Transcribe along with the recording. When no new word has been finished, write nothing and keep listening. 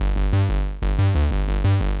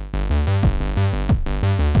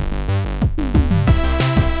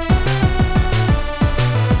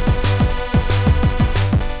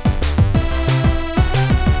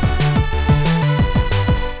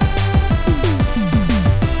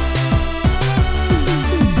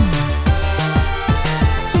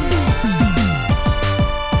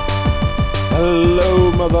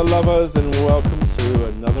other lovers, and welcome to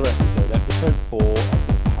another episode 4 of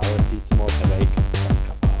the Paracetamol Headache.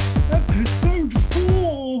 Episode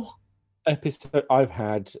 4. Episode I've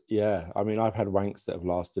had wanks that have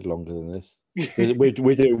lasted longer than this. We're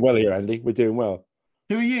doing well here, Andy. We're doing well.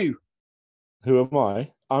 Who are you? Who am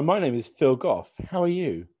I? My name is Phil Goff. How are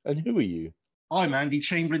you? And who are you? I'm Andy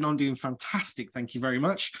Chamberlain. I'm doing fantastic. Thank you very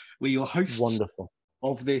much. We're your hosts Wonderful.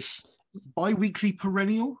 of this bi-weekly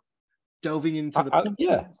perennial, delving into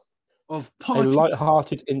the of politics. A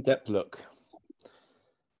light-hearted, in-depth look.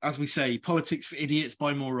 As we say, politics for idiots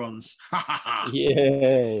by morons.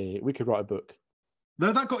 Yay! We could write a book.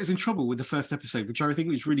 Though that got us in trouble with the first episode, which I think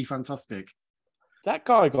was really fantastic. That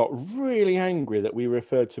guy got really angry that we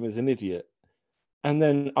referred to him as an idiot. And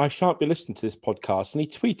then I shan't be listening to this podcast. And he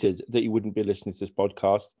tweeted that he wouldn't be listening to this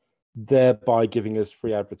podcast, thereby giving us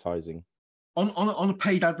free advertising. On a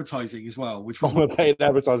paid advertising as well, which was on a paid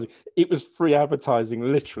advertising. It was free advertising,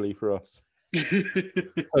 literally, for us.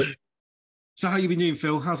 So how you been doing,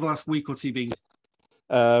 Phil? How's the last week or two been?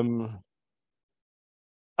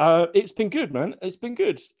 It's been good, man. It's been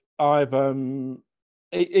good.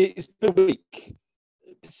 It's been a week.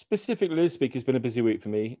 Specifically this week has been a busy week for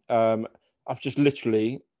me. I've just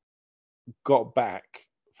literally got back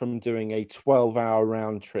from doing a 12-hour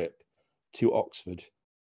round trip to Oxford.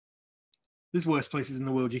 There's worse places in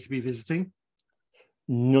the world you could be visiting.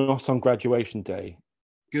 Not on graduation day.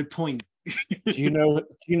 Good point. Do you know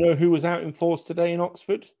who was out in force today in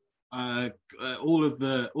Oxford? All of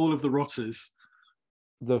the rotters.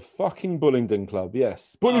 The fucking Bullingdon Club,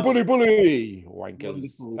 yes. Bully,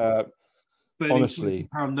 wankers. Honestly,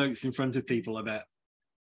 £20 notes in front of people, I bet.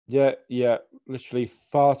 Yeah, literally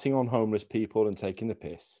farting on homeless people and taking the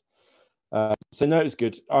piss. So no, it's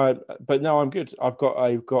good. But no, I'm good. I've got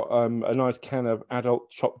a nice can of adult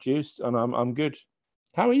chopped juice, and I'm good.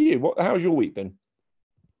 How are you? How's your week been?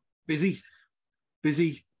 Busy.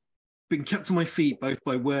 Been kept on my feet both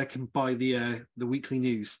by work and by the weekly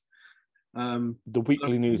news. The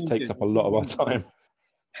weekly news takes up a lot of our time.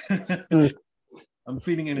 I'm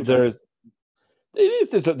feeling energized.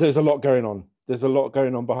 There's a lot going on. There's a lot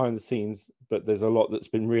going on behind the scenes, but there's a lot that's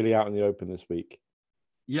been really out in the open this week.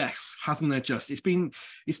 Yes, hasn't there just?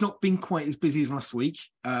 It's not been quite as busy as last week,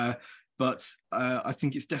 but I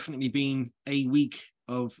think it's definitely been a week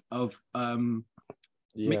of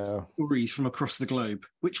mixed stories from across the globe,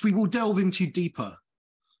 which we will delve into deeper.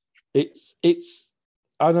 It's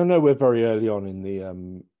I don't know, we're very early on in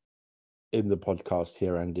the podcast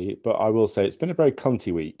here, Andy, but I will say it's been a very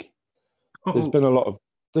cunty week. Oh. There's been a lot of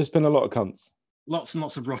cunts. Lots and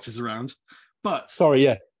lots of rotters around. But sorry,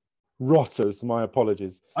 yeah. Rotters, my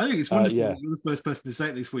apologies. I think it's wonderful. You're the first person to say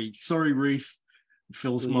it this week. Sorry, Ruth,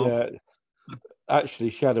 Phil's mom. Yeah, actually,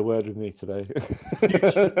 she had a word with me today.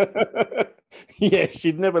 Yeah,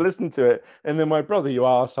 she'd never listened to it. And then my brother, you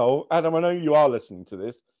arsehole. Adam, I know you are listening to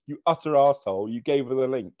this. You utter arsehole. You gave her the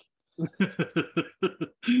link.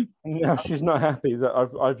 Now she's not happy that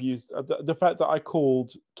I've used the fact that I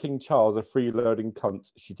called King Charles a freeloading cunt.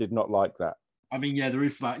 She did not like that. I mean, yeah, there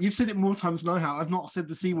is that. You've said it more times than I have. I've not said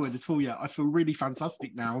the C word at all yet. I feel really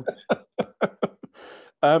fantastic now.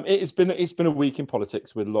 It's been a week in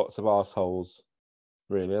politics with lots of assholes,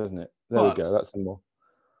 really, hasn't it? We go. That's some more.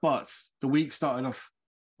 But the week started off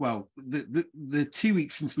well. The 2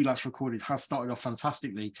 weeks since we last recorded has started off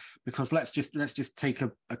fantastically, because let's just take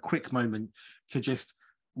a quick moment to just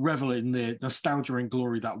revel in the nostalgia and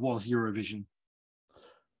glory that was Eurovision.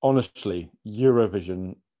 Honestly,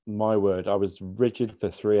 Eurovision. My word, I was rigid for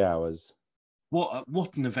 3 hours. What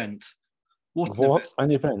an event! What an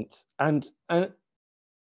event! And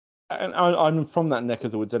I'm from that neck of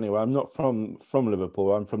the woods anyway. I'm not from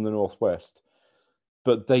Liverpool. I'm from the northwest.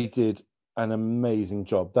 But they did an amazing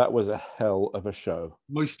job. That was a hell of a show.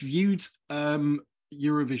 Most viewed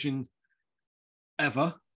Eurovision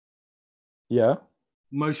ever. Yeah.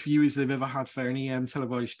 Most viewers they've ever had for any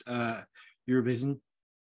televised Eurovision.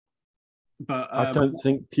 But I don't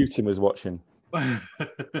think Putin was watching.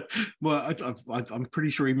 Well, I'm pretty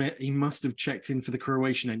sure he must have checked in for the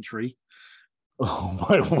Croatian entry. Oh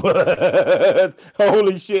my word!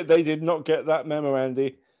 Holy shit! They did not get that memo,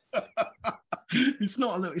 Andy. It's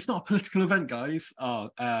not a political event, guys.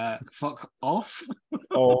 Fuck off.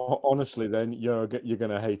 Oh, honestly, then you're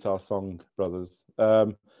gonna hate our song, brothers.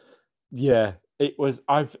 Yeah, it was.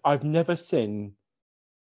 I've never seen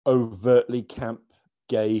overtly camp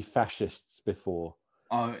gay fascists before.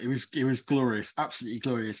 Oh, it was glorious, absolutely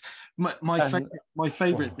glorious. My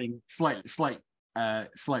favorite thing, slightly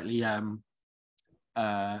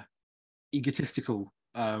egotistical.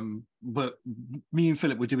 But me and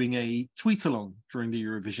Philip were doing a tweet along during the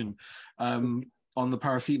Eurovision, on the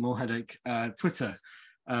Paracetamol Headache Twitter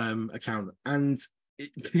account, and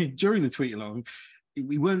during the tweet along,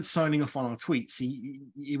 we weren't signing off on our tweets.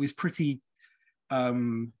 It was pretty.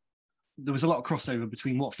 There was a lot of crossover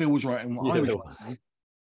between what Phil was writing and what I was writing,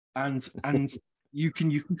 and you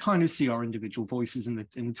can kind of see our individual voices in the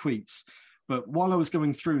tweets. But while I was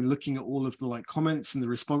going through and looking at all of the like comments and the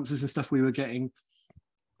responses and stuff we were getting,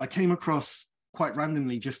 I came across quite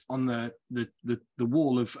randomly just on the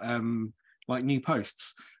wall of like new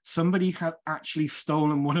posts. Somebody had actually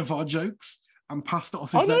stolen one of our jokes and passed it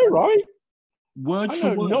off as I know, right? Word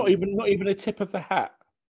for word. Not even a tip of the hat.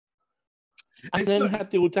 And then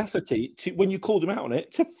had the audacity to, when you called him out on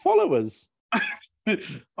it, to follow us.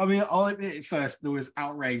 I mean, I'll admit at first there was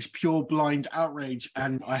outrage, pure blind outrage,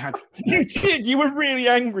 and I had. You did. You were really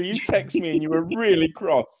angry. You texted me and you were really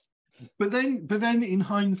cross. But then, in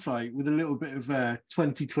hindsight, with a little bit of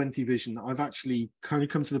 2020 vision, I've actually kind of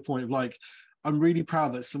come to the point of like, I'm really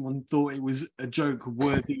proud that someone thought it was a joke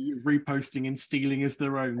worthy of reposting and stealing as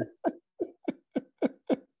their own.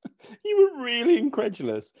 You were really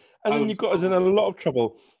incredulous, and then you got us in a lot of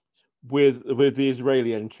trouble with the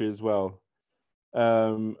Israeli entry as well.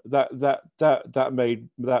 That made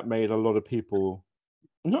a lot of people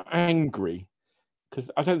not angry,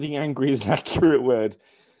 because I don't think angry is an accurate word.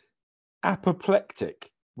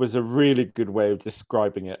 Apoplectic was a really good way of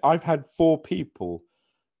describing it. I've had 4 people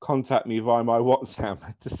contact me via my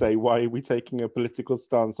WhatsApp to say, why are we taking a political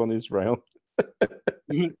stance on Israel?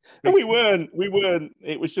 And we weren't.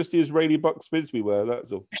 It was just the Israeli Bucks Fizz we were,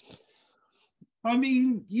 that's all. I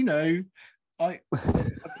mean, you know, I've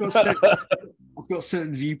got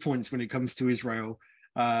certain viewpoints when it comes to Israel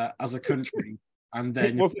as a country, and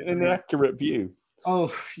then it wasn't an accurate view.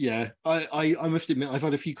 Oh yeah, I must admit I've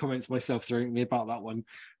had a few comments myself throwing me about that one,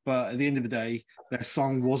 but at the end of the day, their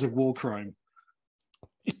song was a war crime.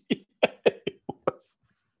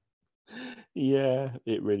 Yeah,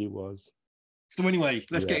 it really was. So anyway,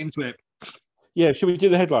 let's get into it. Yeah, should we do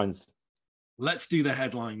the headlines? Let's do the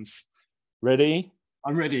headlines. Ready?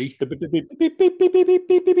 I'm ready.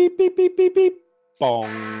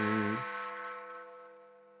 Bong.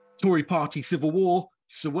 Tory party civil war,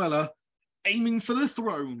 Suella aiming for the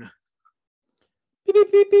throne.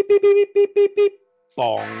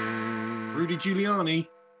 Bong. Rudy Giuliani,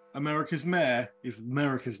 America's mayor, is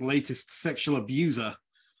America's latest sexual abuser.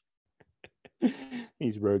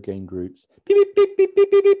 These Rogaine groups.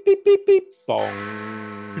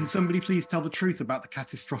 Bong. Can somebody please tell the truth about the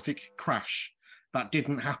catastrophic crash that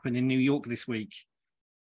didn't happen in New York this week?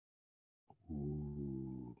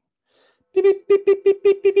 Ooh.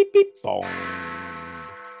 Bong.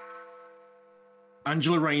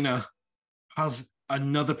 Angela Rayner has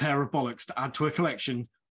another pair of bollocks to add to her collection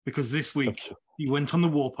because this week he went on the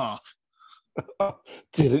warpath.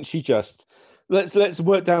 Didn't she just? Let's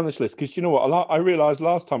work down this list, because you know what? I realised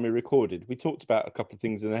last time we recorded, we talked about a couple of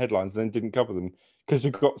things in the headlines and then didn't cover them because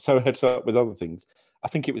we got so heads up with other things. I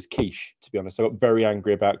think it was quiche, to be honest. I got very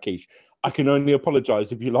angry about quiche. I can only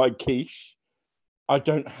apologise if you like quiche. I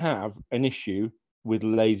don't have an issue with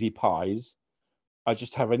lazy pies. I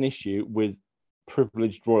just have an issue with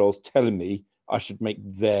privileged royals telling me I should make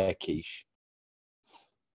their quiche.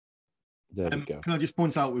 There we go. Can I just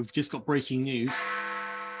point out, we've just got breaking news.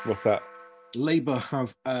 What's that? Labour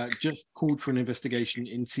have just called for an investigation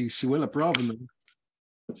into Suella Braverman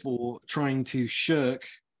for trying to shirk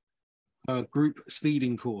a group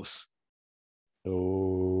speeding course.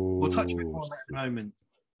 Oh, We'll touch a bit more on that in a moment.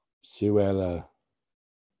 Suella.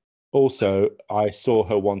 Also, I saw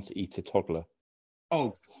her once eat a toddler.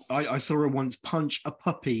 Oh, I saw her once punch a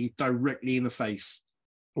puppy directly in the face.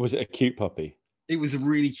 Was it a cute puppy? It was a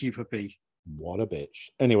really cute puppy. What a bitch.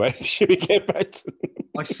 Anyway, should we get back to...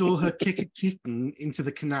 I saw her kick a kitten into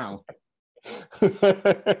the canal.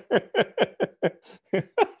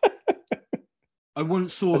 I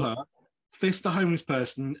once saw her fist a homeless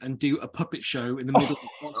person and do a puppet show in the middle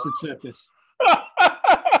of Oxford Circus.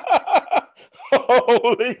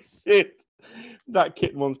 Holy shit. That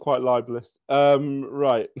kitten one's quite libelous.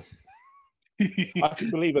 Right. I can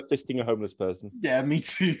believe it fisting a homeless person. Yeah, me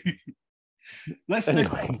too. Let's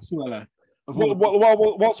Suella.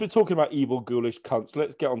 Whilst we're talking about evil, ghoulish cunts,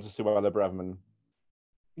 let's get on to Suella Braverman.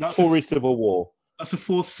 Tory Civil War. That's a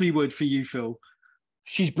 4th C word for you, Phil.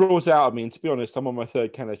 She's brought it out of me, and to be honest, I'm on my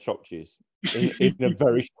 3rd can of chopped juice. In a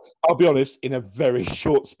very, I'll be honest, in a very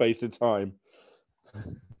short space of time.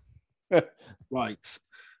 Right.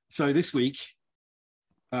 So this week,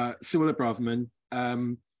 Suella Braverman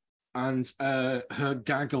and her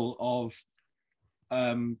gaggle of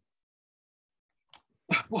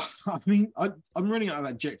well, I mean, I'm running out of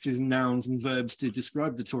adjectives, nouns, and verbs to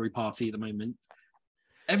describe the Tory party at the moment.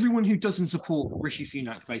 everyone who doesn't support Rishi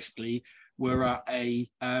Sunak basically were at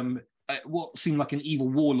what seemed like an evil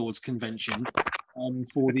warlords convention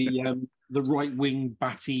for the right wing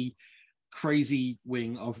batty crazy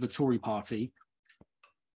wing of the Tory party.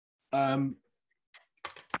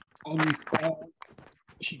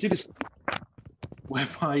 She did a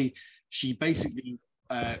whereby she basically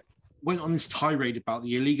went on this tirade about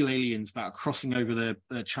the illegal aliens that are crossing over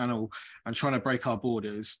the channel and trying to break our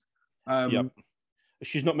borders. Yep.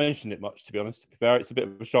 She's not mentioned it much, to be honest. To be fair, it's a bit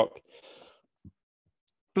of a shock.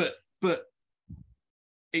 But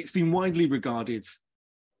it's been widely regarded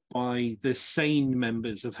by the sane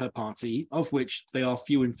members of her party, of which they are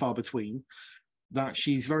few and far between, that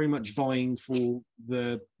she's very much vying for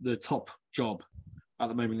the top job at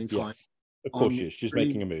the moment in time. Yes, of course she is. She's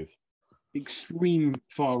making a move. Extreme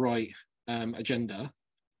far right agenda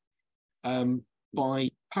by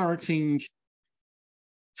parroting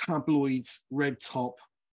tabloids, red top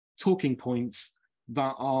talking points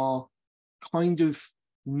that are kind of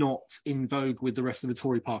not in vogue with the rest of the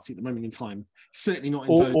Tory party at the moment in time. Certainly not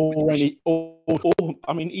in vogue.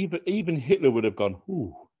 I mean, even Hitler would have gone,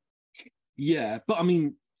 ooh. Yeah, but I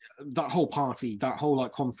mean, that whole party, that whole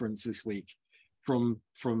like conference this week, from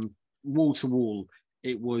wall to wall,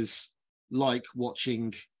 it was like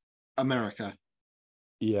watching America.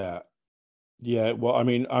 Yeah. Well, I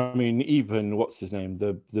mean, even what's his name,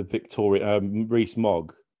 the Victoria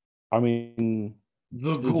Rees-Mogg. I mean,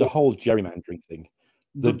 the whole gerrymandering thing,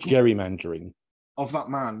 the gerrymandering of that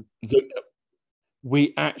man.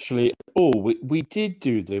 We actually, we did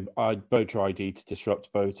do the voter ID to disrupt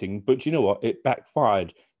voting, but you know what? It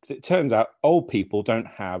backfired because it turns out old people don't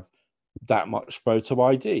have that much voter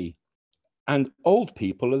ID, and old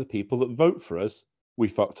people are the people that vote for us. We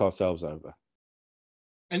fucked ourselves over.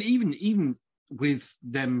 And even with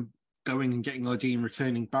them going and getting ID and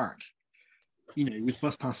returning back, you know, with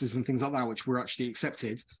bus passes and things like that, which were actually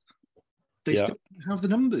accepted, they still don't have the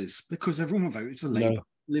numbers because everyone voted for Labour,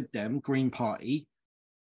 Lib Dem, Green Party.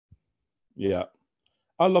 Yeah,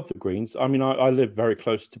 I love the Greens. I mean, I live very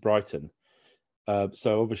close to Brighton,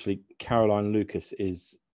 so obviously Caroline Lucas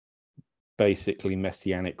is basically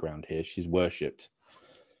messianic around here. She's worshipped,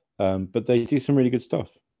 but they do some really good stuff.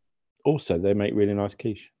 Also, they make really nice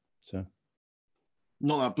quiche. So,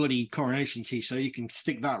 not that bloody coronation quiche, so you can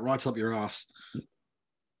stick that right up your ass.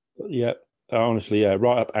 Yeah, honestly, yeah,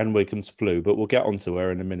 right up Anne Wiggum's flu. But we'll get onto her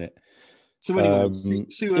in a minute. So anyway,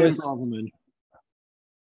 Sue Ellen Braverman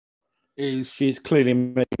she's clearly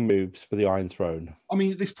making moves for the Iron Throne. I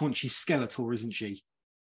mean, at this point, she's Skeletor, isn't she?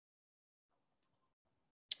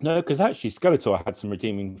 No, because actually Skeletor had some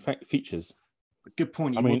redeeming features. Good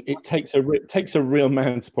point. I mean, it takes a real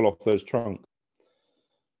man to pull off those trunks.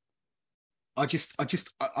 I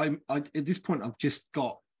at this point, I've just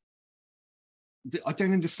got. I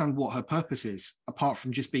don't understand what her purpose is, apart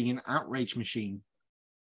from just being an outrage machine.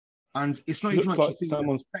 And it's not even like she's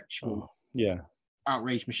being a sexual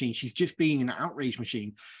outrage machine. She's just being an outrage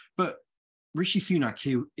machine. But Rishi Sunak,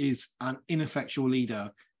 who is an ineffectual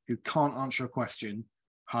leader who can't answer a question,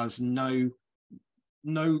 has no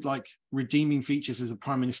like redeeming features as a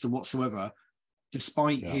prime minister whatsoever,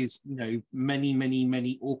 despite his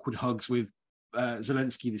many awkward hugs with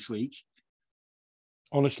Zelensky this week.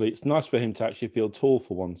 Honestly, it's nice for him to actually feel tall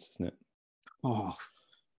for once, isn't it? Oh,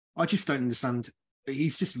 I just don't understand.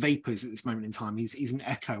 He's just vapors at this moment in time. He's an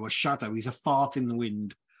echo, a shadow. He's a fart in the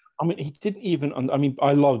wind. I mean, he didn't even. I mean,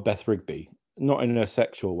 I love Beth Rigby, not in a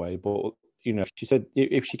sexual way, but you know, she said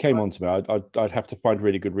if she came on to me, I'd have to find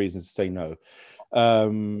really good reasons to say no.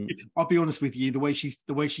 I'll be honest with you. The way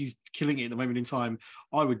she's killing it at the moment in time,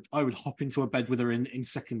 I would hop into a bed with her in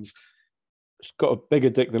seconds. She's got a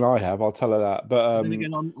bigger dick than I have. I'll tell her that. But then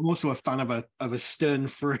again, I'm also a fan of a stern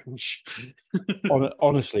fringe.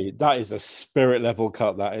 Honestly, that is a spirit level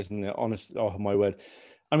cut. That isn't it? Honestly, oh my word.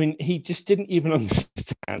 I mean, he just didn't even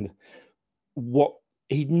understand what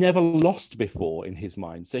he'd never lost before in his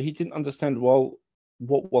mind. So he didn't understand, well,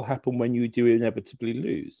 what will happen when you do inevitably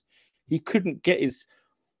lose. He couldn't get his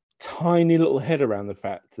tiny little head around the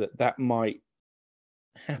fact that might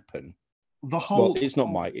happen. It's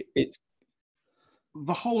not might. It's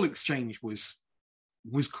the whole exchange was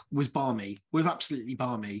balmy. Was absolutely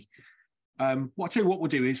balmy. What I'll tell you what we'll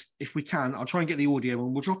do is, if we can, I'll try and get the audio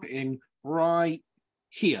and we'll drop it in right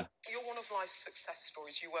here. You're one of life's success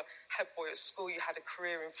stories. You were head boy at school, you had a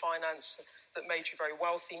career in finance that made you very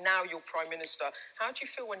wealthy. Now you're Prime Minister. How do you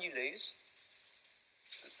feel when you lose?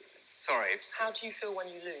 Sorry? How do you feel when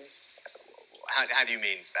you lose? How do you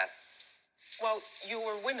mean, Beth? Well,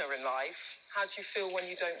 you're a winner in life. How do you feel when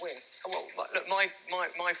you don't win? Well, look, my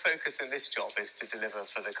focus in this job is to deliver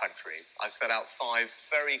for the country. I've set out 5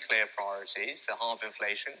 very clear priorities: to halve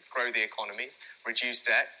inflation, grow the economy, reduce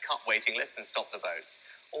debt, cut waiting lists, and stop the votes.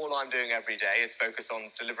 All I'm doing every day is focus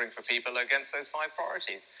on delivering for people against those 5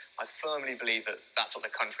 priorities. I firmly believe that that's what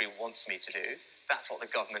the country wants me to do. That's what the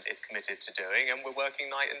government is committed to doing, and we're working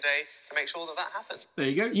night and day to make sure that that happens. There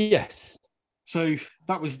you go. Yes. So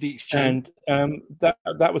that was the exchange. And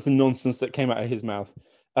that was the nonsense that came out of his mouth.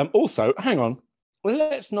 Also, hang on,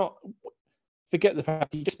 let's not forget the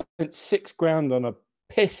fact he just spent £6,000 on a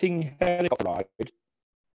pissing helicopter ride.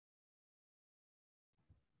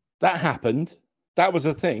 That happened. That was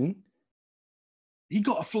a thing. He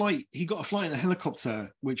got a flight in a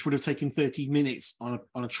helicopter, which would have taken 30 minutes on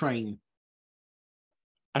a train.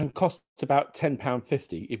 And cost about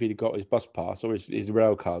 £10.50 if he'd got his bus pass or his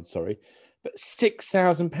rail card, sorry. But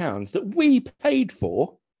 £6,000 that we paid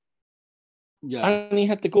for. Yeah. And he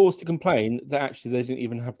had the gauze to complain that actually they didn't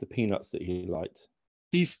even have the peanuts that he liked.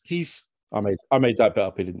 I made that bit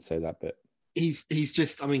up. He didn't say that bit. He's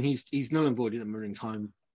just, I mean, he's null and void at the moment in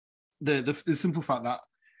time. The simple fact that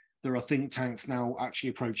there are think tanks now actually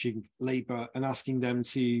approaching Labour and asking them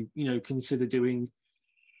to, consider doing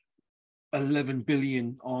 11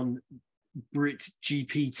 billion on Brit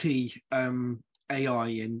GPT AI,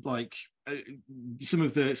 and like some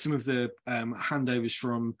of the handovers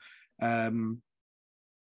from the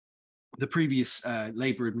previous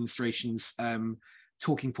Labour administration's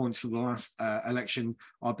talking points for the last election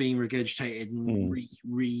are being regurgitated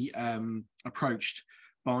and approached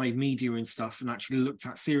by media and stuff, and actually looked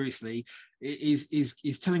at seriously.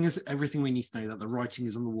 Is telling us everything we need to know, that the writing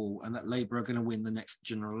is on the wall and that Labour are going to win the next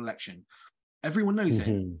general election. Everyone knows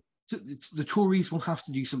it. The Tories will have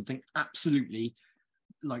to do something absolutely,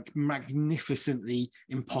 like, magnificently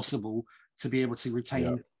impossible to be able to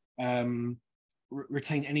retain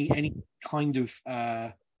retain any kind of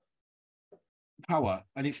power,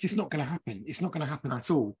 and it's just not going to happen. It's not going to happen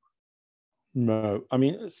at all. No, I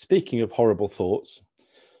mean, speaking of horrible thoughts,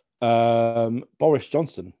 Boris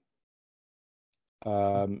Johnson,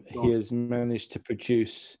 he has managed to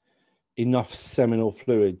produce enough seminal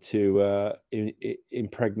fluid to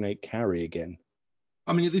impregnate Carrie again.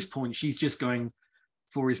 I mean, at this point, she's just going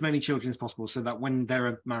for as many children as possible, so that when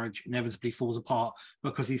their marriage inevitably falls apart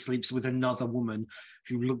because he sleeps with another woman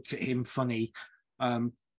who looked at him funny,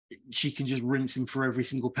 she can just rinse him for every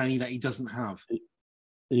single penny that he doesn't have.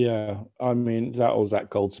 Yeah, I mean, that or Zach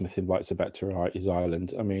Goldsmith invites her back to his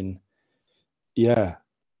island. I mean, yeah.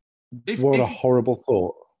 What a horrible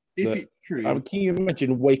thought. If it's true. Can you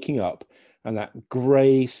imagine waking up and that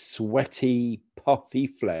grey, sweaty, puffy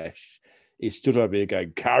flesh is stood over you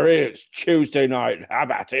going, Carrie, it's Tuesday night, have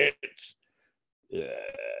at it. Yeah.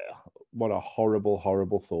 What a horrible,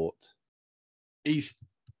 horrible thought. If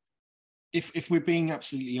we're being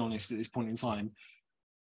absolutely honest at this point in time,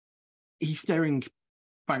 he's staring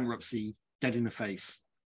bankruptcy dead in the face.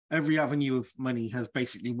 Every avenue of money has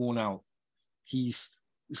basically worn out. He's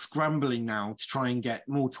scrambling now to try and get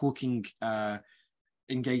more talking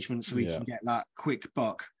engagements so he can get that quick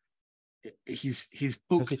buck. His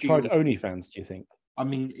book. Has he tried OnlyFans, do you think? I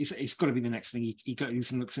mean, it's got to be the next thing he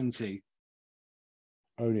goes and looks into.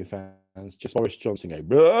 OnlyFans, just Boris Johnson going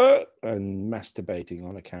and masturbating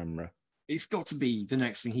on a camera. It's got to be the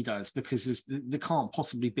next thing he does, because there can't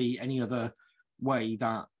possibly be any other way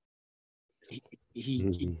that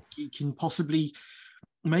he can possibly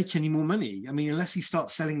make any more money. I mean, unless he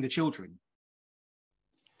starts selling the children.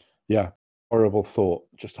 Yeah, horrible thought.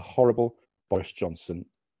 Just a horrible Boris Johnson.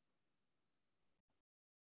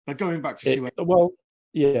 But going back to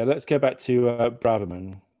let's go back to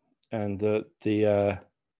Braverman and the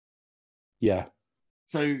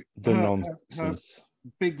nonsense. Her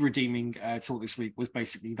big redeeming talk this week was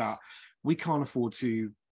basically that we can't afford to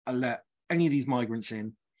let any of these migrants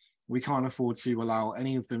in. We can't afford to allow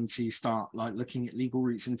any of them to start looking at legal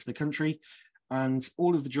routes into the country, and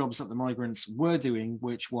all of the jobs that the migrants were doing,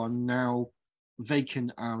 which were now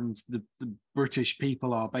vacant, and the British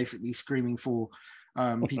people are basically screaming for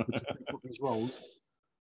people to take up those roles,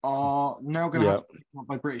 are now going to have to be taken up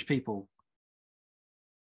by British people.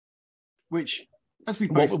 Which, as we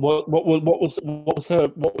both, what was her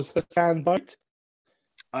soundbite?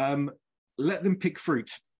 Let them pick fruit.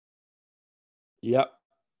 Yep.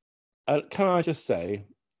 Can I just say,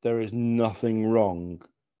 there is nothing wrong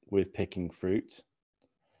with picking fruit.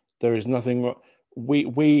 There is nothing wrong.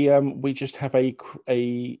 We just have a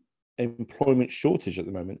employment shortage at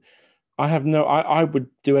the moment. I would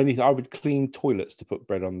do anything. I would clean toilets to put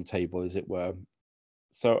bread on the table, as it were.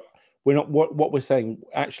 So we're not what we're saying.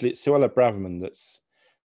 Actually, it's Suella Braverman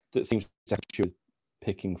that seems to have issue with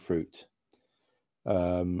picking fruit.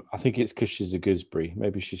 I think it's because she's a gooseberry.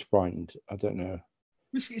 Maybe she's frightened. I don't know.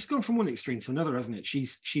 It's gone from one extreme to another, hasn't it?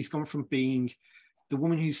 She's gone from being the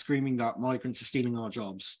woman who's screaming that migrants are stealing our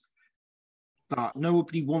jobs, that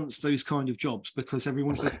nobody wants those kind of jobs because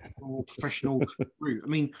everyone's looking for a more professional route. I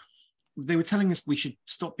mean, they were telling us we should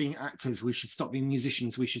stop being actors, we should stop being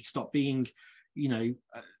musicians, we should stop being,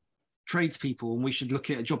 tradespeople, and we should look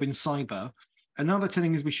at a job in cyber. And now they're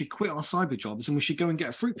telling us we should quit our cyber jobs and we should go and get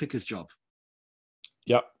a fruit picker's job.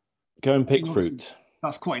 Yep. Go and pick fruit.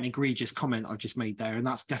 That's quite an egregious comment I've just made there, and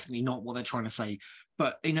that's definitely not what they're trying to say.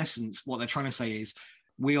 But in essence, what they're trying to say is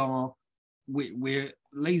we're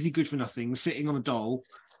lazy good for nothing, sitting on a dole,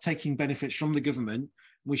 taking benefits from the government.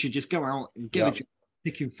 We should just go out and get a job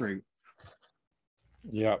picking fruit.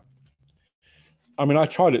 Yeah. I mean, I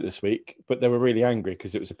tried it this week, but they were really angry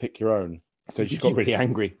because it was a pick your own. So she got really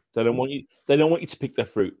angry. They don't want you to pick their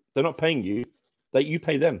fruit. They're not paying you. You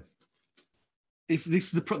pay them. That's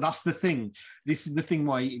the thing. This is the thing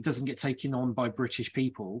why it doesn't get taken on by British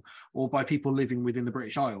people or by people living within the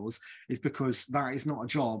British Isles, is because that is not a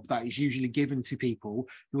job that is usually given to people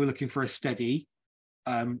who are looking for a steady,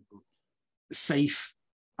 safe,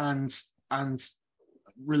 and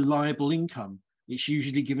reliable income. It's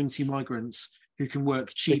usually given to migrants who can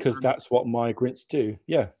work cheap. Because that's what migrants do.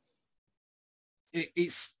 Yeah.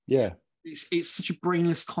 It's such a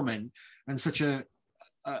brainless comment and such a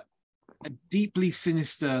deeply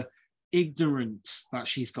sinister ignorance that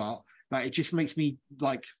she's got, that it just makes me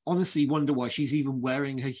honestly wonder why she's even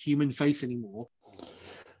wearing her human face anymore.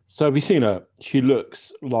 So have you seen her? She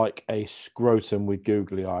looks like a scrotum with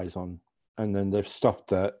googly eyes on, and then they've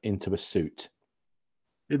stuffed her into a suit.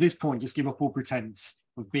 At this point, just give up all pretense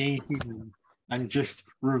of being human and just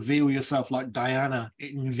reveal yourself like Diana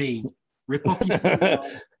in V. Rip off your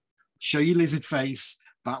eyes, show your lizard face.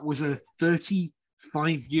 That was a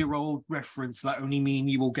 35-year-old reference that only me and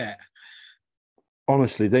you will get.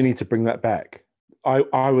 Honestly, they need to bring that back.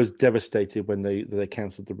 I was devastated when they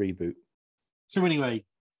cancelled the reboot. So anyway,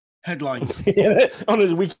 headlines.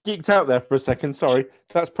 Honestly, we geeked out there for a second. Sorry,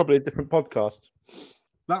 that's probably a different podcast.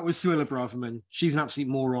 That was Suella Braverman. She's an absolute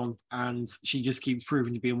moron, and she just keeps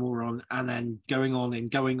proving to be a moron, and then going on and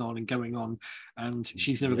going on and going on, and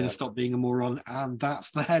she's never going to stop being a moron. And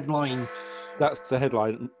that's the headline. That's the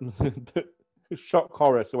headline. Shock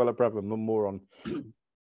horror, Suella Braverman, a moron.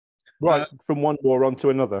 Right, from one moron to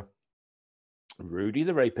another. Rudy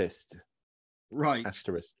the rapist. Right.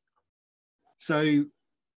 Asterisk. So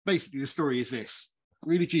basically the story is this.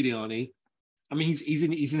 Rudy Giuliani, I mean,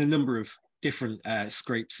 he's in a number of different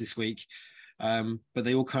scrapes this week, but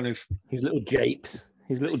they all kind of... His little japes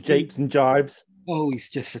and jibes. Oh, he's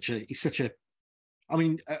such a I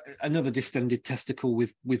mean, another distended testicle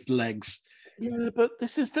with legs. Yeah, but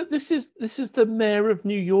this is the mayor of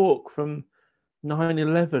New York from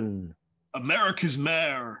 9/11. America's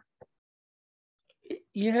mayor.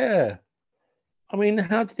 Yeah. I mean,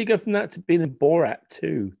 how did he go from that to being in Borat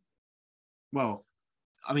 2? Well,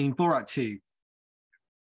 I mean, Borat 2,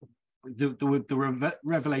 there were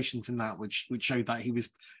revelations in that which showed that he was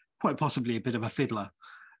quite possibly a bit of a fiddler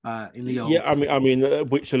in the old... Yeah, I mean,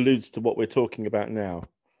 which alludes to what we're talking about now.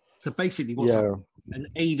 So basically, an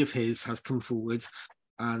aide of his has come forward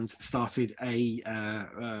and started a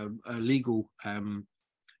legal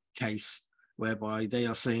case whereby they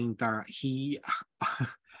are saying that he,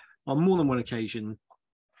 on more than one occasion,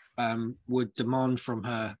 would demand from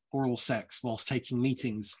her oral sex whilst taking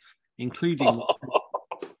meetings, including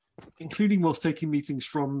whilst taking meetings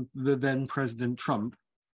from the then President Trump.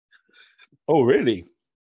 Oh, really?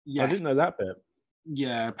 Yes. I didn't know that bit.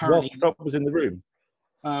 Yeah, apparently. Whilst Trump was in the room.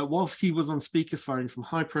 Whilst he was on speakerphone from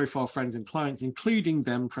high-profile friends and clients, including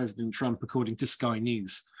then President Trump, according to Sky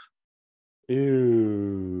News.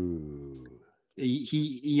 Ew.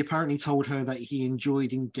 He apparently told her that he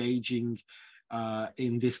enjoyed engaging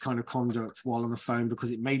in this kind of conduct while on the phone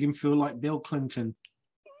because it made him feel like Bill Clinton.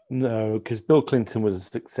 No, because Bill Clinton was a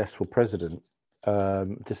successful president,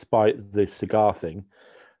 despite the cigar thing.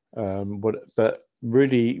 But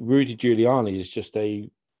Rudy Giuliani is just a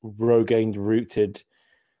Rogaine-rooted,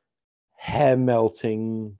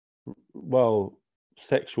 hair-melting,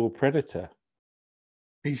 sexual predator.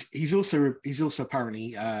 He's also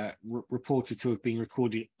apparently reported to have been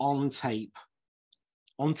recorded on tape,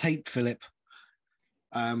 Philip,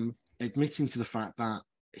 admitting to the fact that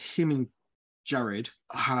him and Jared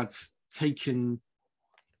had taken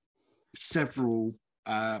several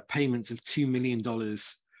payments of $2 million,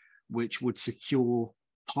 which would secure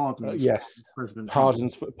pardons. Yes, President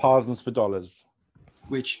pardons for dollars.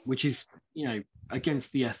 which is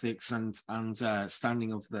against the ethics and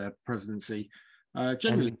standing of the presidency.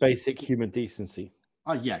 Generally, and basic human decency.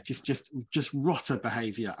 Just rotter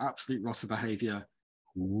behaviour, absolute rotter behaviour.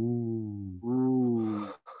 Ooh.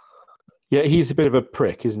 Yeah, he's a bit of a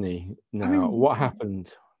prick, isn't he? Now, what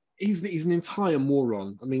happened? He's an entire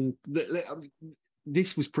moron. I mean,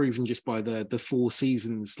 this was proven just by the Four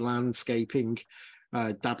Seasons landscaping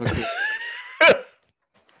debacle.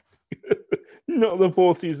 Not the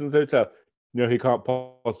Four Seasons Hotel. No, he can't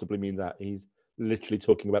possibly mean that. He's literally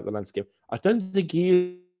talking about the landscape. I don't think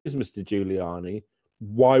he is Mr. Giuliani.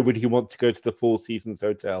 Why would he want to go to the Four Seasons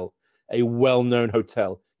Hotel, a well-known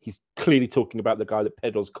hotel? He's clearly talking about the guy that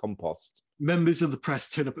peddles compost. Members of the press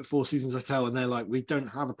turn up at Four Seasons Hotel and they're like, "We don't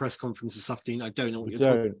have a press conference this afternoon. I don't know what you're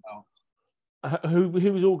talking about." Who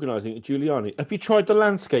was organising it? Giuliani. Have you tried the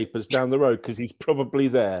landscapers down the road? Because he's probably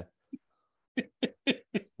there.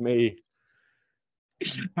 Me.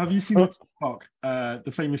 Have you seen the TikTok?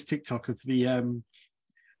 The famous TikTok of the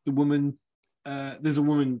woman. There's a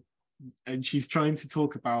woman, and she's trying to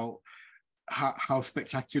talk about how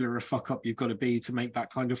spectacular a fuck up you've got to be to make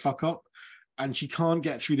that kind of fuck up, and she can't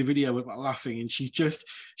get through the video without laughing, and she's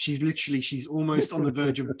almost on the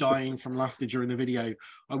verge of dying from laughter during the video.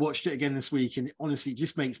 I watched it again this week, and honestly, it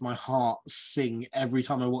just makes my heart sing every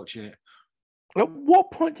time I watch it. At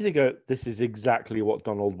what point did he go, "This is exactly what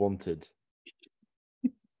Donald wanted"?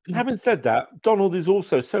 Having said that, Donald is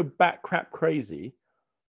also so bat crap crazy.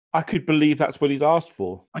 I could believe that's what he's asked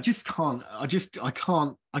for. I can't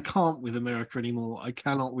with America anymore. I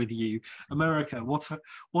cannot with you, America.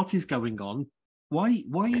 What is going on? Why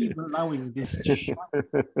are you allowing this? Why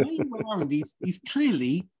are you allowing these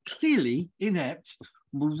clearly inept,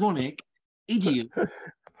 moronic idiot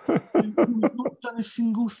who has not done a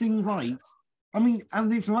single thing right? I mean,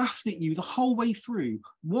 and they've laughed at you the whole way through.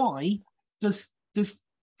 Why does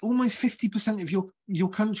almost 50% of your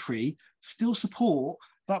country still support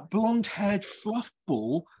that blonde-haired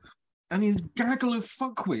fluffball and his gaggle of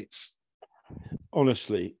fuckwits?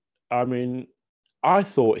 Honestly, I mean, I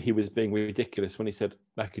thought he was being ridiculous when he said,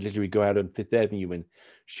 "I could literally go out on Fifth Avenue and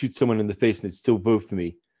shoot someone in the face and they'd still vote for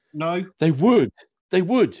me." No. They would.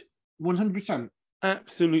 100%.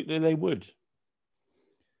 Absolutely, they would.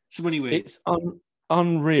 So anyway. It's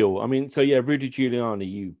unreal. I mean, so yeah, Rudy Giuliani,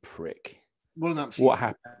 you prick. What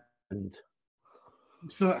happened?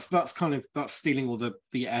 So that's stealing all the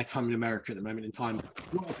airtime in America at the moment in time.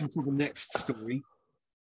 Right up until the next story.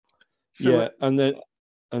 So, yeah, and then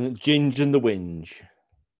Ginge and the Whinge.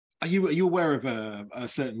 Are you aware of a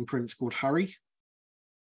certain prince called Harry?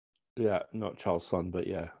 Yeah, not Charles' son, but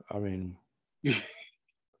yeah, I mean,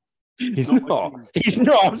 he's not. He's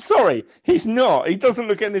not. I'm sorry, he's not. He doesn't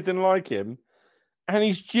look anything like him, and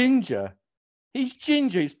he's ginger. He's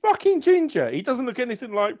ginger. He's fucking ginger. He doesn't look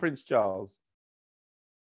anything like Prince Charles.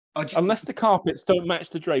 Unless the carpets don't match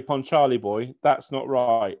the drape on Charlie Boy, that's not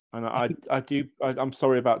right. And I'm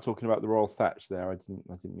sorry about talking about the Royal Thatch there. I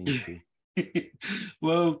didn't mean to.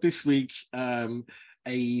 Well, this week,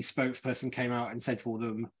 a spokesperson came out and said for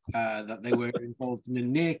them that they were involved in a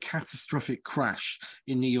near catastrophic crash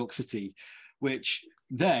in New York City, which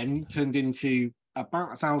then turned into about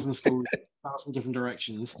 1,000 stories, 1,000 different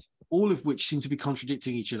directions, all of which seem to be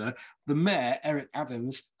contradicting each other. The mayor, Eric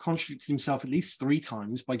Adams, contradicted himself at least 3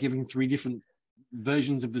 times by giving 3 different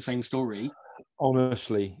versions of the same story.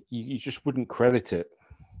 Honestly, you just wouldn't credit it.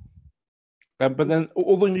 But then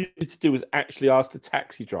all they needed to do was actually ask the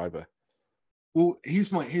taxi driver. Well,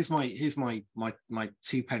 here's my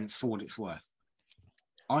 2 pence for what it's worth.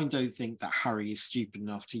 I don't think that Harry is stupid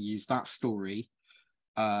enough to use that story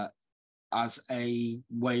as a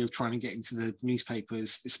way of trying to get into the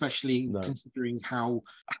newspapers, especially considering how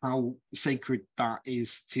sacred that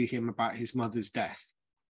is to him about his mother's death.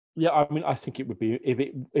 Yeah, I mean, I think it would be, if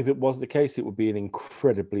it was the case, it would be an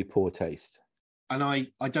incredibly poor taste. And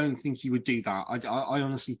I don't think he would do that. I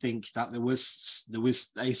honestly think that there was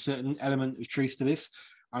a certain element of truth to this,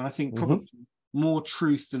 and I think probably more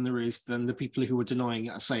truth than the people who are denying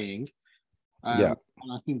it are saying. And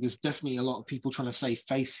I think there's definitely a lot of people trying to save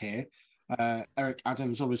face here. Eric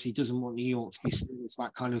Adams obviously doesn't want New York to be seen as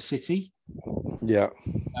that kind of city. Yeah.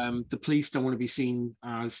 The police don't want to be seen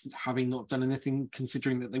as having not done anything,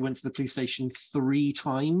 considering that they went to the police station 3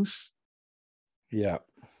 times. Yeah.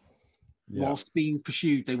 Whilst being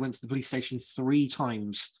pursued, they went to the police station 3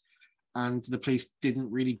 times, and the police didn't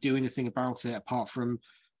really do anything about it apart from,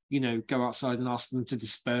 go outside and ask them to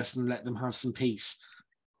disperse and let them have some peace.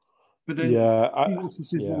 But then 2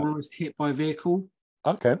 officers were almost hit by a vehicle.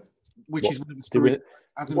 Okay. Which is one of the stories.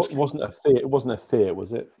 It wasn't a fear,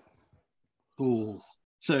 was it? Oh,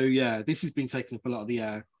 So yeah, this has been taking up a lot of the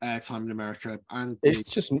air time in America, and It's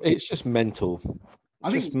just mental.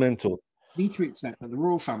 I Just think mental. need to accept that the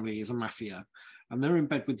royal family is a mafia, and they're in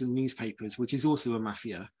bed with the newspapers, which is also a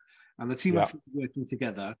mafia, and the two Yeah. mafias are working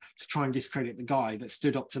together to try and discredit the guy that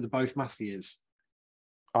stood up to the both mafias.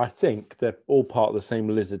 I think they're all part of the same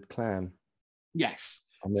lizard clan. Yes.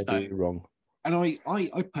 I may So, be wrong. and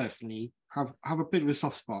I personally have a bit of a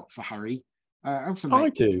soft spot for Harry and for I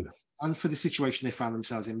Meghan, do. and for the situation they found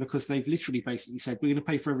themselves in, because they've literally basically said, we're going to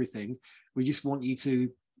pay for everything. We just want you to,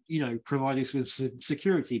 provide us with some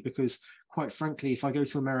security, because quite frankly, if I go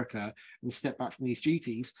to America and step back from these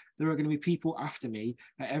duties, there are going to be people after me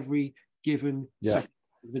at every given second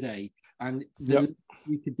of the day. And the least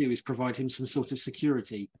we could do is provide him some sort of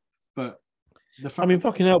security. But the fact, I mean,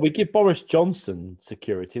 fucking hell, we give Boris Johnson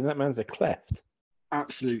security, and that man's a cleft.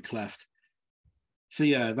 absolute cleft. So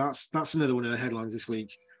yeah, that's another one of the headlines this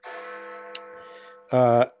week.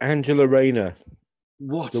 Angela Rayner,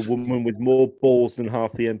 What the woman with more balls than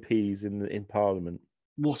half the MPs in Parliament.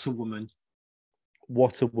 What a woman!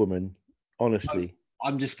 What a woman! Honestly,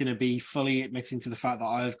 I'm just going to be fully admitting to the fact that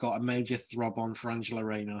I've got a major throb on for Angela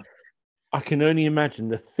Rayner. I can only imagine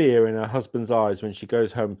the fear in her husband's eyes when she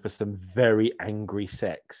goes home for some very angry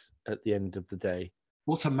sex at the end of the day.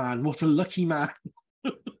 What a man! What a lucky man!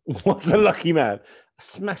 What a lucky man! A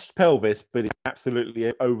smashed pelvis, but he's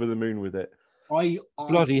absolutely over the moon with it.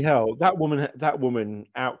 Bloody hell! That woman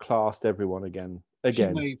outclassed everyone again. She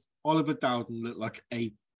made Oliver Dowden look like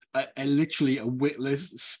a literally a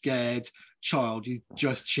witless, scared child who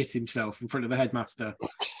just shit himself in front of the headmaster.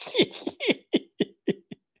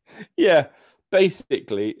 Yeah,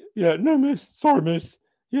 basically. Yeah, no, miss. Sorry, miss.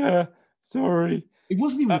 Yeah, sorry. It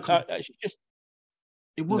wasn't even. She just.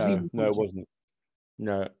 It wasn't even. No, it wasn't.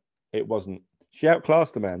 No, it wasn't. She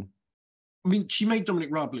outclassed the man. I mean, she made Dominic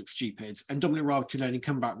Raab look stupid, and Dominic Raab could only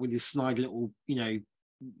come back with his snide little,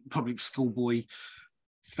 public schoolboy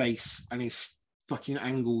face and his fucking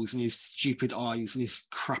angles and his stupid eyes and his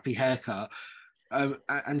crappy haircut,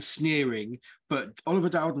 and sneering. But Oliver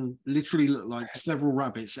Dowden literally looked like several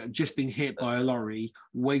rabbits that had just been hit by a lorry,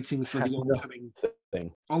 waiting for the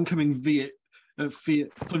oncoming Fiat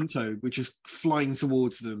Punto, which is flying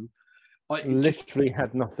towards them. Literally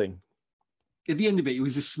had nothing. At the end of it, he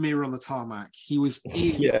was a smear on the tarmac. He was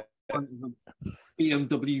in front of a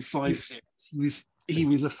BMW 5.6. He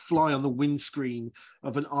was a fly on the windscreen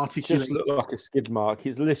of an articulated. Just looked like a skid mark.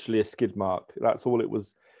 He's literally a skid mark. That's all it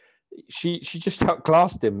was. She just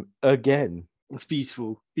outclassed him again. It's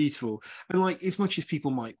beautiful, beautiful. And like, as much as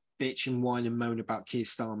people might bitch and whine and moan about Keir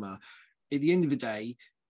Starmer, at the end of the day,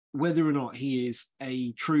 whether or not he is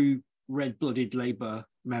a true red-blooded Labour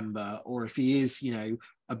member, or if he is,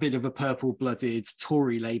 a bit of a purple-blooded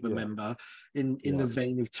Tory Labour member in the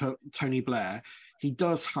vein of Tony Blair, he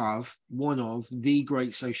does have one of the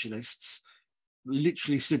great socialists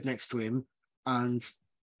literally stood next to him and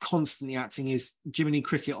constantly acting his Jiminy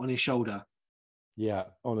Cricket on his shoulder. Yeah,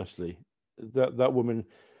 honestly, that woman,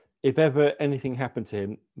 if ever anything happened to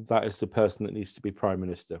him, that is the person that needs to be Prime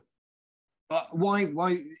Minister. Why,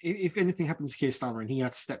 if anything happened to Keir Starmer and he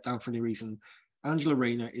had to step down for any reason, Angela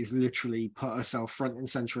Rayner is literally put herself front and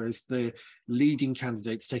centre as the leading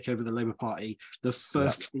candidate to take over the Labour Party, the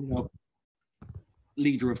first female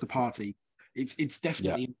leader of the party. It's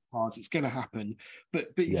definitely in the cards. It's going to happen. But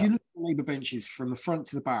if you look at the Labour benches from the front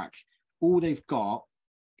to the back, all they've got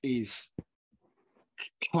is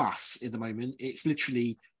class at the moment. It's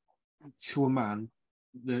literally, to a man,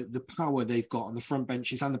 the power they've got on the front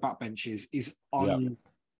benches and the back benches is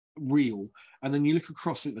unreal. And then you look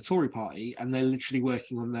across at the Tory party and they're literally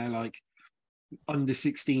working on their under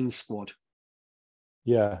 16 squad.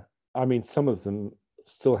 Yeah. I mean, some of them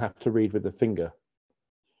still have to read with a finger.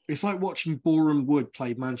 It's like watching Boreham Wood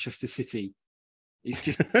play Manchester City. It's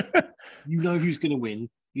just, who's going to win.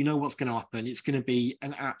 You know what's going to happen. It's going to be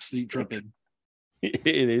an absolute drubbing. It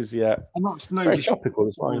is, yeah. And that's no very topical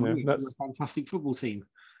as well. That's a fantastic football team.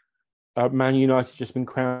 Man United just been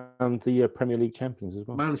crowned the Premier League champions as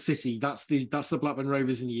well. Man City, that's the Blackburn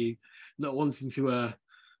Rovers in you, not wanting to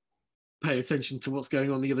pay attention to what's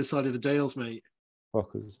going on the other side of the Dales, mate.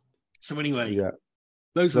 Fuckers. So anyway,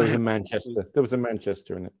 there was a Manchester. There was a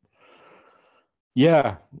Manchester in it.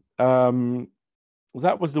 Yeah,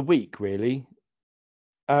 that was the week really.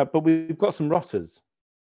 But we've got some rotters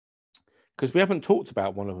because we haven't talked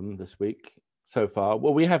about one of them this week so far.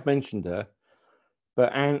 Well, we have mentioned her,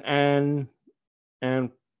 but Anne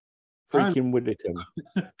freaking Widdecombe.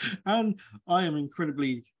 And I am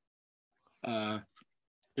incredibly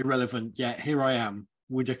irrelevant, yet here I am,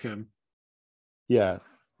 Widdecombe. Yeah.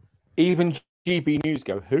 Even GB News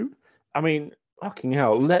go, who? I mean, Fucking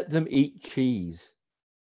hell, let them eat cheese.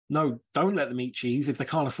 No, don't let them eat cheese if they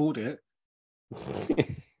can't afford it.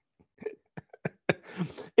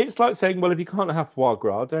 It's like saying, well, if you can't have foie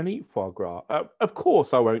gras, don't eat foie gras. Of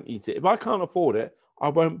course, I won't eat it. If I can't afford it, I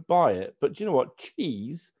won't buy it. But do you know what?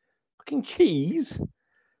 Cheese, fucking cheese.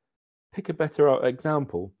 Pick a better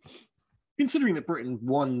example. Considering that Britain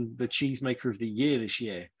won the cheesemaker of the year this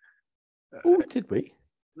year, Oh, did we?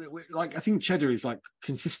 like I think cheddar is like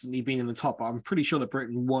consistently been in the top. I'm pretty sure that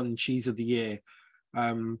Britain won cheese of the year.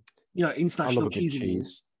 International cheese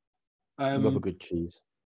awards. I love a good cheese.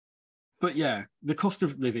 But yeah, the cost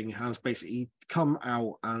of living has basically come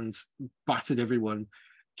out and battered everyone,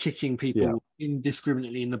 kicking people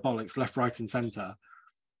indiscriminately in the bollocks, left, right, and centre.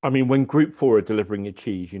 I mean, when Group 4 are delivering your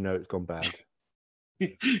cheese, you know it's gone bad.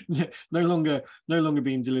 no longer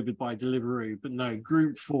being delivered by Deliveroo, but no,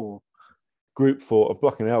 Group 4. Group 4,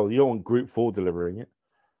 fucking hell, you don't want Group 4 delivering it.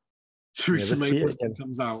 Theresa May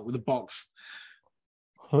comes out with a box.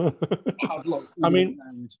 I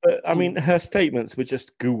mean, her statements were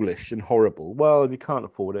just ghoulish and horrible. Well, if you can't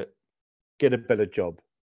afford it, get a better job.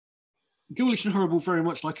 Ghoulish and horrible, very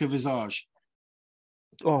much like her visage.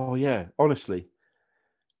 Oh yeah, honestly,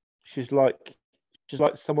 she's like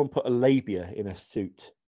someone put a labia in a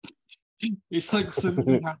suit. It's like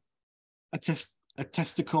somebody had a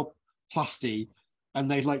testicoplasty, and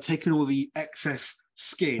they've like taken all the excess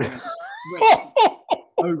skin and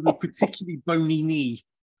over a particularly bony knee.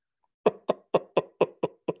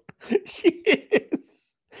 She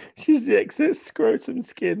is. She's the excess scrotum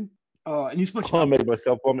skin. And as much I made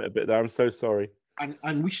myself vomit a bit there. I'm so sorry.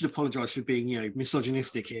 And we should apologise for being,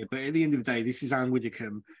 misogynistic here. But at the end of the day, this is Anne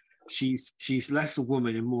Widdecombe. She's less a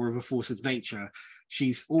woman and more of a force of nature.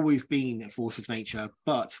 She's always been a force of nature.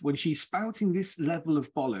 But when she's spouting this level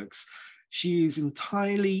of bollocks, she is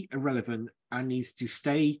entirely irrelevant and needs to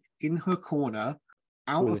stay in her corner,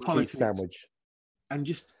 out of politics, sandwich, and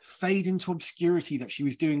just fade into obscurity that she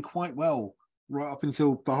was doing quite well right up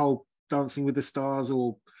until the whole Dancing with the Stars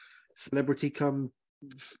or Celebrity Come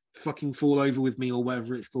fucking Fall Over With Me or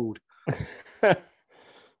whatever it's called. I've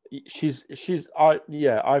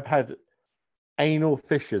had anal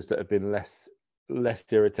fissures that have been less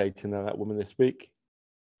irritating than that woman this week.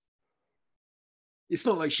 It's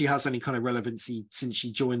not like she has any kind of relevancy since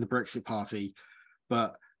she joined the Brexit Party,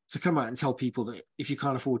 but to come out and tell people that if you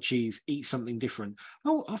can't afford cheese, eat something different.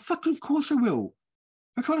 Oh, fucking of course I will.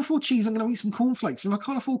 If I can't afford cheese, I'm going to eat some cornflakes. And if I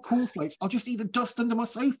can't afford cornflakes, I'll just eat the dust under my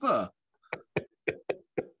sofa.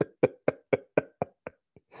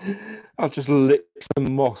 I'll just lick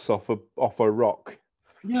some moss off a rock.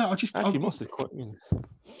 Yeah, I'll moss is quite.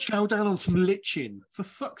 Chow down on some lichen. For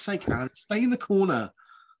fuck's sake, Anne, stay in the corner.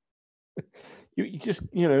 You just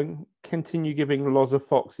continue giving Loza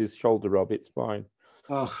Fox his shoulder rub. It's fine.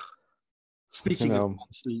 Oh, speaking of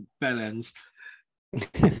obviously bellends.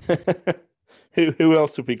 Who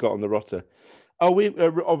else have we got on the rotter? Oh, we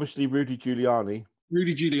obviously Rudy Giuliani.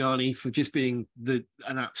 Rudy Giuliani for just being an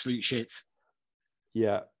absolute shit.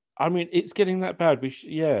 Yeah, I mean it's getting that bad.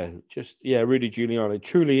 Rudy Giuliani,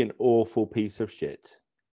 truly an awful piece of shit.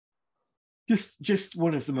 Just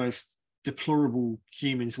one of the most deplorable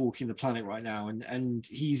humans walking the planet right now, and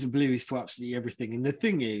he's oblivious to absolutely everything. And the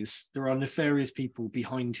thing is, there are nefarious people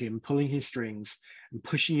behind him pulling his strings and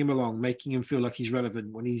pushing him along, making him feel like he's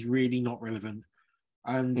relevant when he's really not relevant.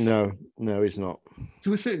 And no, he's not.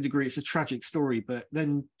 To a certain degree, it's a tragic story, but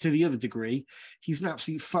then to the other degree, he's an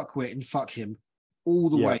absolute fuckwit and fuck him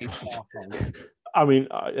all the way. I mean,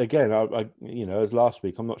 again, I as last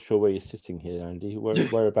week, I'm not sure where you're sitting here, Andy.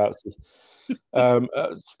 Whereabouts?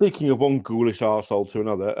 Speaking of one ghoulish arsehole to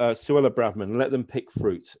another, Suella Braverman, let them pick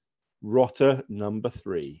fruit. Rotter number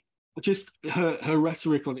 3. Just her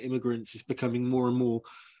rhetoric on immigrants is becoming more and more,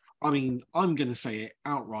 I mean, I'm going to say it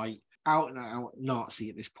outright, out and out Nazi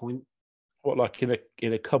at this point. What, like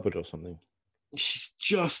in a cupboard or something? She's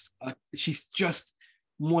just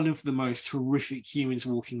one of the most horrific humans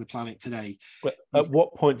walking the planet today. But at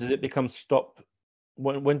what point does it become stop?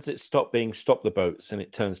 When does it stop being stop the boats and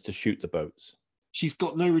it turns to shoot the boats? She's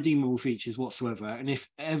got no redeemable features whatsoever. And if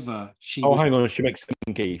ever she hang on, she makes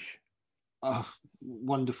some quiche. Oh,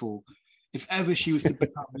 wonderful. If ever she was to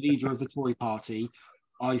become leader of the Tory party,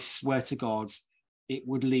 I swear to God, it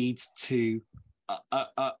would lead to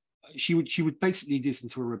she would basically lead this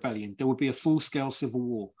into a rebellion. There would be a full-scale civil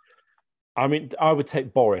war. I mean, I would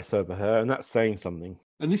take Boris over her, and that's saying something.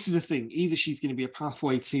 And this is the thing. Either she's going to be a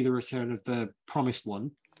pathway to the return of the promised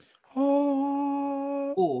one,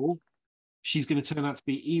 or she's going to turn out to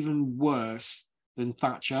be even worse than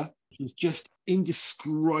Thatcher. She's just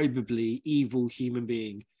indescribably evil human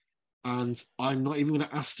being. And I'm not even going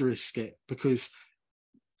to asterisk it because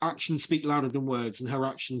actions speak louder than words, and her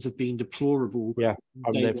actions have been deplorable. Yeah,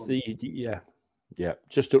 day one. yeah,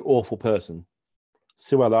 just an awful person.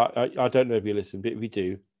 Suella, I don't know if you listen, but if you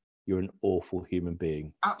do, you're an awful human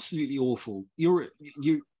being. Absolutely awful. You're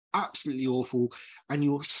absolutely awful, and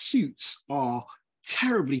your suits are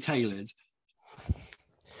terribly tailored.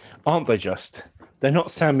 Aren't they just? They're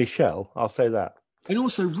not San Michel, I'll say that. And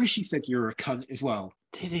also, Rishi said you're a cunt as well.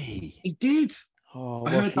 Did he? He did. Oh,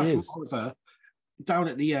 I well, heard she that is. from Oliver down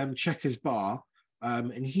at the Checkers bar,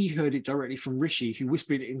 and he heard it directly from Rishi, who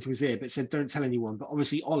whispered it into his ear, but said, "Don't tell anyone." But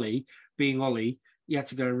obviously, Ollie, being Ollie, he had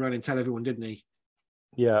to go and run and tell everyone, didn't he?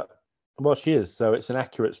 Yeah. Well, she is. So it's an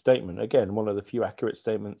accurate statement. Again, one of the few accurate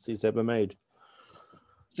statements he's ever made.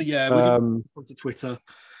 So yeah, we're going to go to Twitter.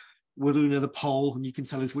 We'll do another poll, and you can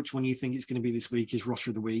tell us which one you think it's going to be this week is Rosh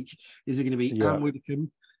of the Week. Is it going to be Anne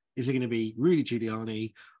Widdecombe? Is it going to be Rudy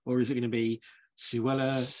Giuliani? Or is it going to be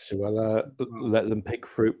Suella? Suella, let them pick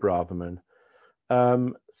fruit, Braverman.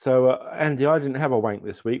 So, Andy, I didn't have a wank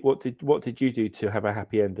this week. What did you do to have a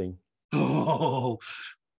happy ending? Oh,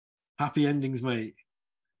 happy endings, mate.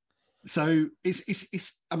 So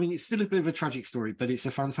it's I mean, it's still a bit of a tragic story, but it's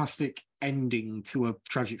a fantastic ending to a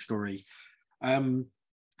tragic story.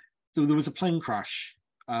 So there was a plane crash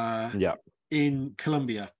in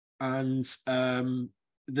Colombia, and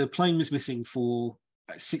the plane was missing for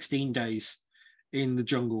 16 days in the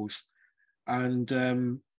jungles,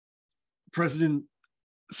 and President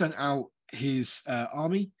sent out his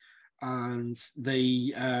army, and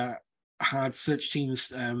they had search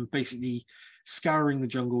teams basically scouring the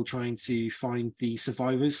jungle trying to find the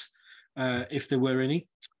survivors, if there were any.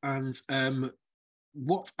 And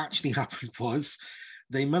what actually happened was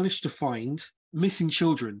they managed to find missing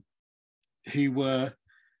children who were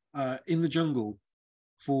in the jungle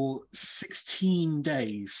for 16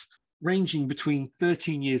 days, ranging between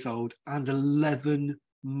 13 years old and 11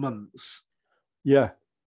 months. Yeah.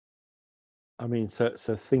 I mean, so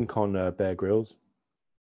think on Bear Grylls.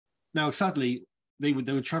 Now, sadly, they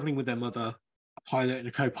were traveling with their mother, a pilot and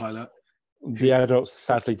a co-pilot. The adults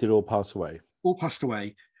sadly did all pass away. All passed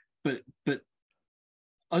away, but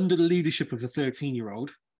under the leadership of the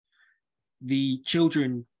 13-year-old, the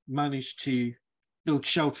children managed to build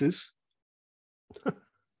shelters,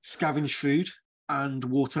 scavenge food and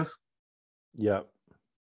water. Yeah.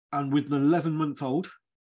 And with an 11-month-old,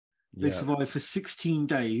 they survived for 16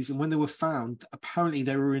 days. And when they were found, apparently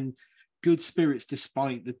they were in good spirits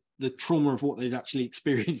despite the trauma of what they'd actually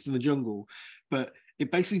experienced in the jungle. But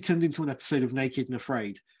it basically turned into an episode of Naked and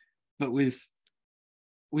Afraid, but with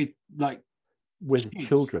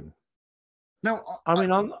children. Now, I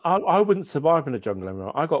mean, I wouldn't survive in a jungle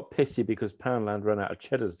animal. I got pissy because Poundland ran out of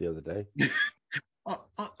cheddars the other day.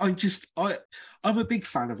 I'm a big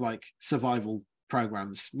fan of like survival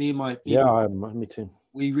programs. Me too.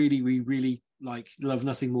 We really like love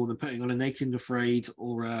nothing more than putting on a Naked and Afraid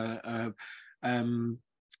or a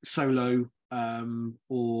Solo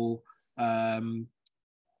or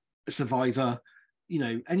Survivor. You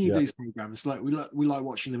know, any of those programs. Like we like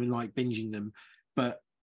watching them and like binging them, but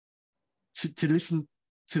to listen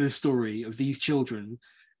to the story of these children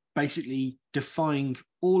basically defying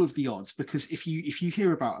all of the odds, because if you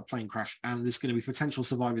hear about a plane crash and there's going to be potential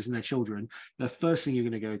survivors and their children, the first thing you're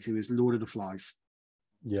going to go to is Lord of the Flies.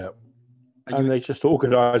 Yeah. And they just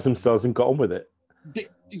organised themselves and got on with it.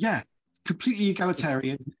 Completely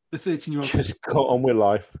egalitarian. The 13-year-old just got on with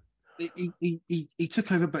life. He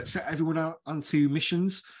took over, but set everyone out onto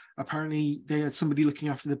missions. Apparently, they had somebody looking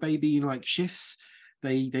after the baby in like shifts.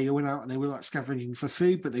 They went out and they were like scavenging for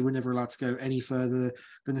food, but they were never allowed to go any further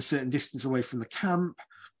than a certain distance away from the camp.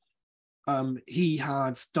 He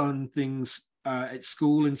had done things at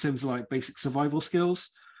school in terms of like basic survival skills,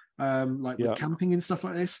 with camping and stuff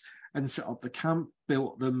like this, and set up the camp,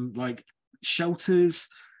 built them like shelters,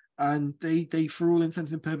 and they for all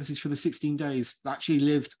intents and purposes for the 16 days actually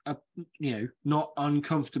lived a not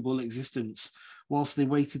uncomfortable existence whilst they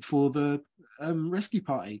waited for the rescue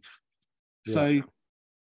party. So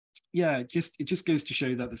it just goes to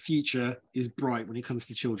show that the future is bright when it comes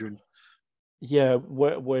to children. Yeah,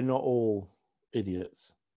 we're not all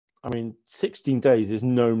idiots. I mean, 16 days is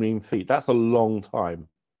no mean feat. That's a long time.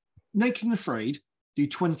 Naked and Afraid do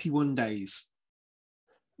 21 days.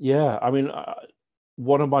 Yeah, I mean,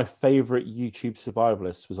 one of my favorite YouTube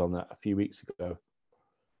survivalists was on that a few weeks ago.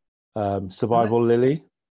 Survival Lily.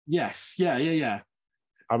 Yes, yeah.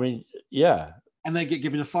 I mean, yeah. And they get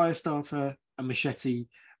given a fire starter, a machete,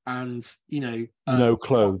 and no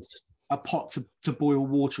clothes, a pot to boil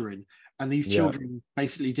water in. And these children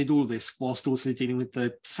basically did all this whilst also dealing with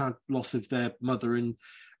the sad loss of their mother and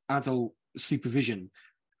adult supervision.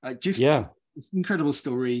 Just Yeah. it's an incredible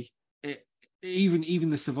story. Even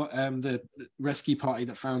the rescue party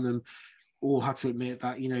that found them all had to admit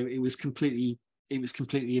that it was completely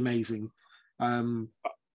amazing.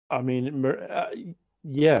 I mean,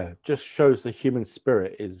 yeah, just shows the human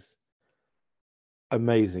spirit is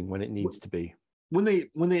amazing when it needs to be. When they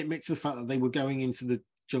admit to the fact that they were going into the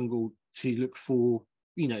jungle to look for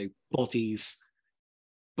bodies,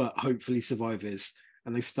 but hopefully survivors,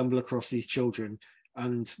 and they stumble across these children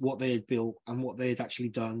and what they had built and what they had actually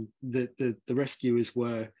done, the rescuers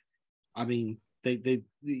were, I mean, they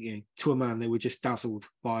to a man, they were just dazzled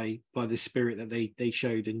by the spirit that they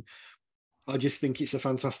showed. And I just think it's a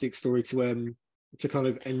fantastic story to kind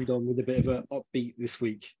of end on with a bit of a upbeat this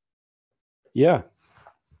week. Yeah.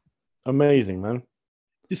 Amazing, man.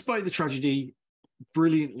 Despite the tragedy,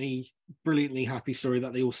 brilliantly happy story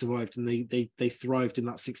that they all survived and they thrived in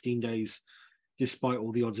that 16 days, despite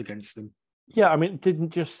all the odds against them. Yeah, I mean, it didn't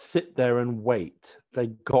just sit there and wait. They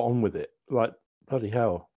got on with it. Like, bloody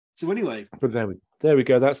hell. So anyway. But there we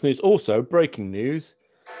go. That's news. Also, breaking news.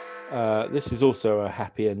 This is also a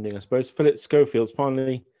happy ending, I suppose. Philip Schofield's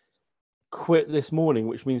finally quit this morning,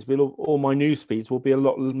 which means all my news feeds will be a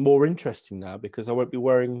lot more interesting now because I won't be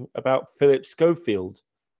worrying about Philip Schofield.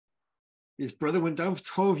 His brother went down for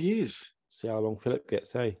 12 years. See how long Philip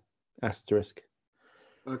gets, eh? Asterisk.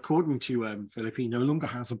 According to Philip, he no longer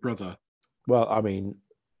has a brother. Well, I mean,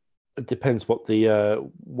 it depends what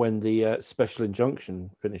when the special injunction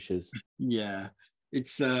finishes. Yeah,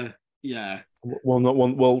 it's yeah.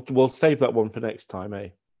 We'll save that one for next time, eh?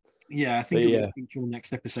 Yeah, I think it'll feature in the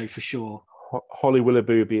next episode for sure. Holly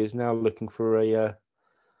Willoughby is now looking for a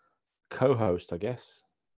co-host, I guess.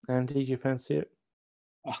 Andy, do you fancy it?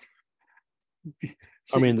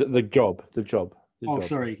 I mean, the job. Oh,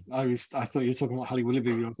 sorry. I thought you were talking about Holly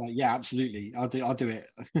Willoughby. I was like, yeah, absolutely. I'll do it.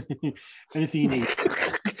 Anything you need.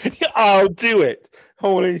 I'll do it.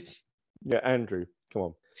 Holy. Yeah, Andrew, come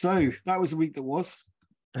on. So that was the week that was.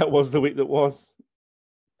 That was the week that was.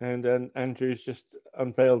 And Andrew's just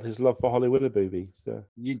unveiled his love for Holly Willoughby. So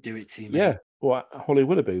you do it to me. Yeah. Well, Holly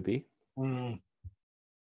Willoughby.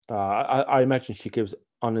 I imagine she gives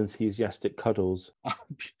unenthusiastic cuddles.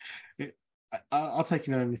 I'll take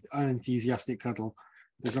an unenthusiastic cuddle.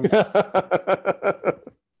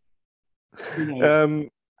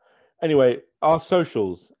 Anyway, our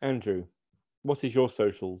socials, Andrew. What is your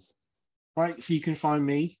socials? Right, so you can find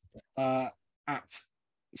me at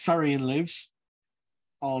Sarian Lives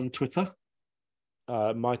on Twitter.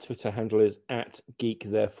 My Twitter handle is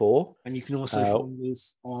 @geektherefore. And you can also find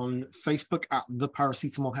us on Facebook at The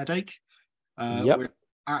Paracetamol Headache. We're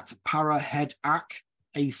at Paraheadac,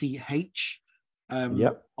 ACH.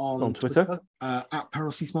 On Twitter. At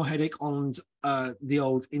Paracetamol Headache on the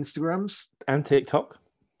old Instagrams. And TikTok.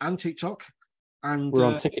 And we're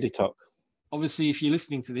on TikTok. Obviously, if you're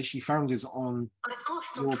listening to this, you found us on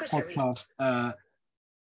your podcast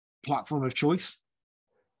platform of choice.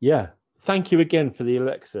 Yeah. Thank you again for the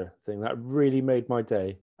Alexa thing. That really made my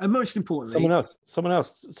day. And most importantly, someone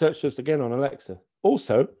else searched us again on Alexa.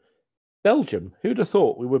 Also, Belgium. Who'd have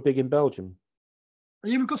thought we were big in Belgium?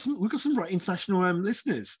 Yeah, we've got some right international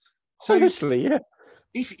listeners. So obviously, yeah.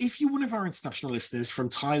 If you're one of our international listeners from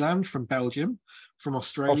Thailand, from Belgium, from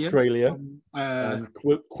Australia,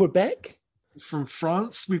 Quebec, from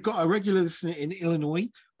France, we've got a regular listener in Illinois.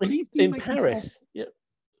 In Paris. Yeah.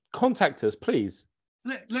 Contact us, please.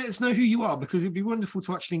 Let us know who you are, because it'd be wonderful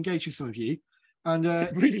to actually engage with some of you. And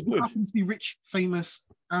really if you happen to be rich, famous,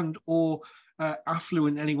 and or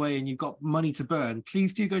affluent anyway, and you've got money to burn,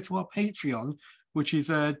 please do go to our Patreon, which is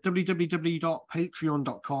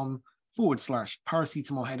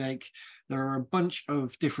www.patreon.com/paracetamol headache. There are a bunch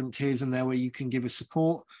of different tiers in there where you can give us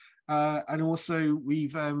support. And also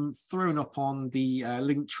we've thrown up on the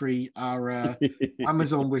Linktree our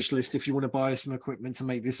Amazon wish list if you want to buy us some equipment to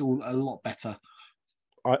make this all a lot better.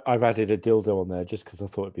 I've added a dildo on there just because I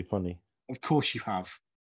thought it'd be funny. Of course you have.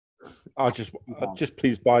 Just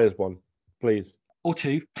please buy us one, please. Or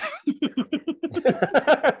two.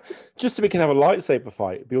 Just so we can have a lightsaber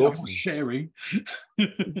fight. It'd be awesome. Sharing.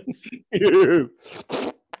 There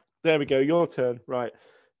we go. Your turn. Right.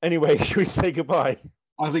 Anyway, should we say goodbye?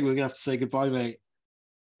 I think we're gonna have to say goodbye, mate.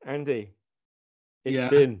 Andy.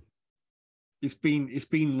 It's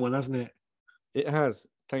been one, hasn't it? It has.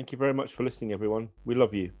 Thank you very much for listening, everyone. We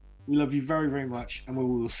love you. We love you very, very much, and we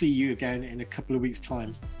will see you again in a couple of weeks'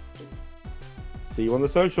 time. See you on the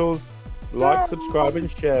socials. Like, subscribe, and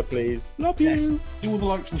share, please. Love you. Yes. Do all the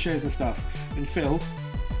likes and shares and stuff. And Phil,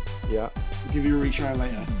 we'll give you a reach around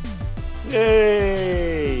later.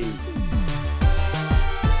 Yay!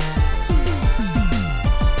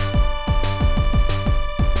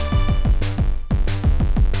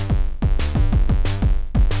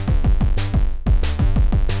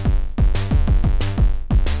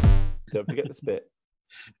 Don't forget the spit.